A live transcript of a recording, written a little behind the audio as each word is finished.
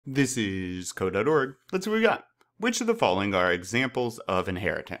This is code.org. Let's see what we got. Which of the following are examples of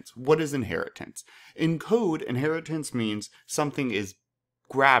inheritance? What is inheritance? In code, inheritance means something is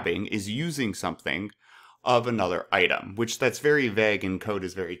grabbing, is using something of another item, which that's very vague and code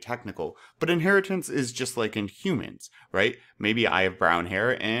is very technical. But inheritance is just like in humans, right? Maybe I have brown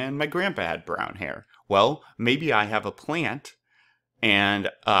hair and my grandpa had brown hair. Well, maybe I have a plant and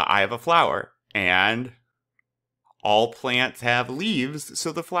I have a flower, and all plants have leaves,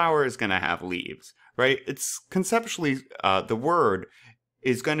 so the flower is going to have leaves, right? It's conceptually, the word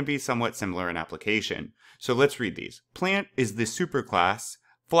is going to be somewhat similar in application. So let's read these. Plant is the superclass,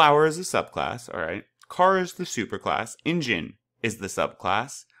 flower is the subclass, all right? Car is the superclass, engine is the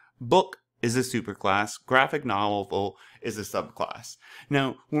subclass, book is a superclass, graphic novel is a subclass.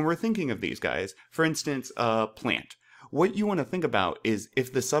 Now, when we're thinking of these guys, for instance, plant. What you want to think about is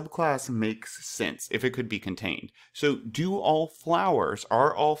if the subclass makes sense, if it could be contained. So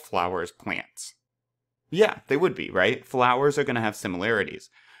are all flowers plants? Yeah, they would be, right? Flowers are going to have similarities,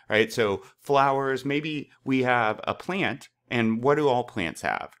 right? So flowers, maybe we have a plant, and what do all plants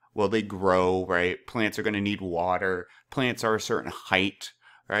have? Well, they grow, right? Plants are going to need water. Plants are a certain height,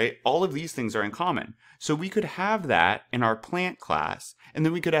 right? All of these things are in common. So we could have that in our plant class, and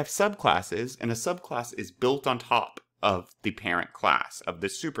then we could have subclasses, and a subclass is built on top of the parent class, of the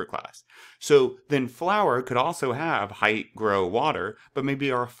superclass. So then flower could also have height, grow, water, but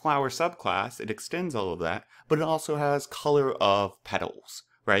maybe our flower subclass, it extends all of that, but it also has color of petals,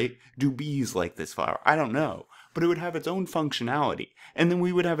 right? Do bees like this flower? I don't know, but it would have its own functionality. And then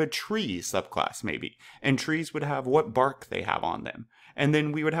we would have a tree subclass maybe, and trees would have what bark they have on them. And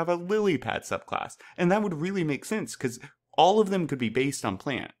then we would have a lily pad subclass, and that would really make sense because all of them could be based on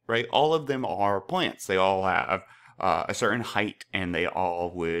plant, right? All of them are plants. They all have a certain height, and they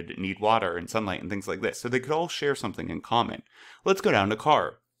all would need water and sunlight and things like this. So they could all share something in common. Let's go down to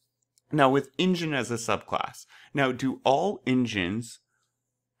car. Now with engine as a subclass. Now, do all engines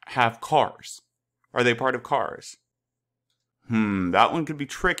have cars? Are they part of cars? That one could be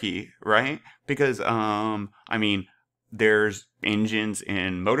tricky, right? Because, there's engines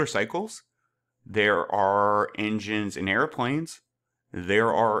in motorcycles. There are engines in airplanes.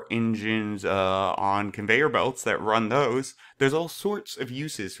 There are engines on conveyor belts that run those. There's all sorts of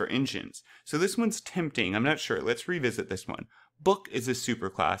uses for engines. So this one's tempting. I'm not sure. Let's revisit this one. Book is a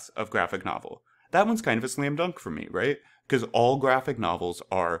superclass of graphic novel. That one's kind of a slam dunk for me, right? Because all graphic novels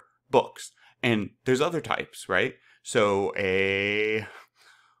are books. And there's other types, right? So a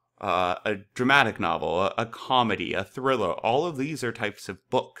dramatic novel, a comedy, a thriller, all of these are types of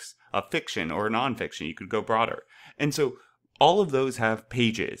books, a fiction or nonfiction. You could go broader. And so all of those have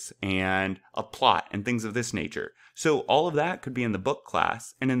pages and a plot and things of this nature. So all of that could be in the book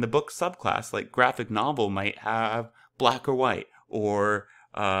class, and in the book subclass, like graphic novel might have black or white or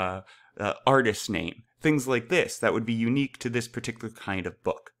artist name, things like this that would be unique to this particular kind of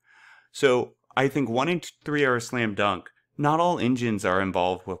book. So I think 1 and 3 are a slam dunk. Not all engines are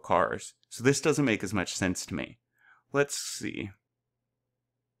involved with cars, so this doesn't make as much sense to me. Let's see.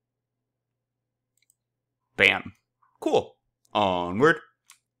 Bam. Cool. Onward.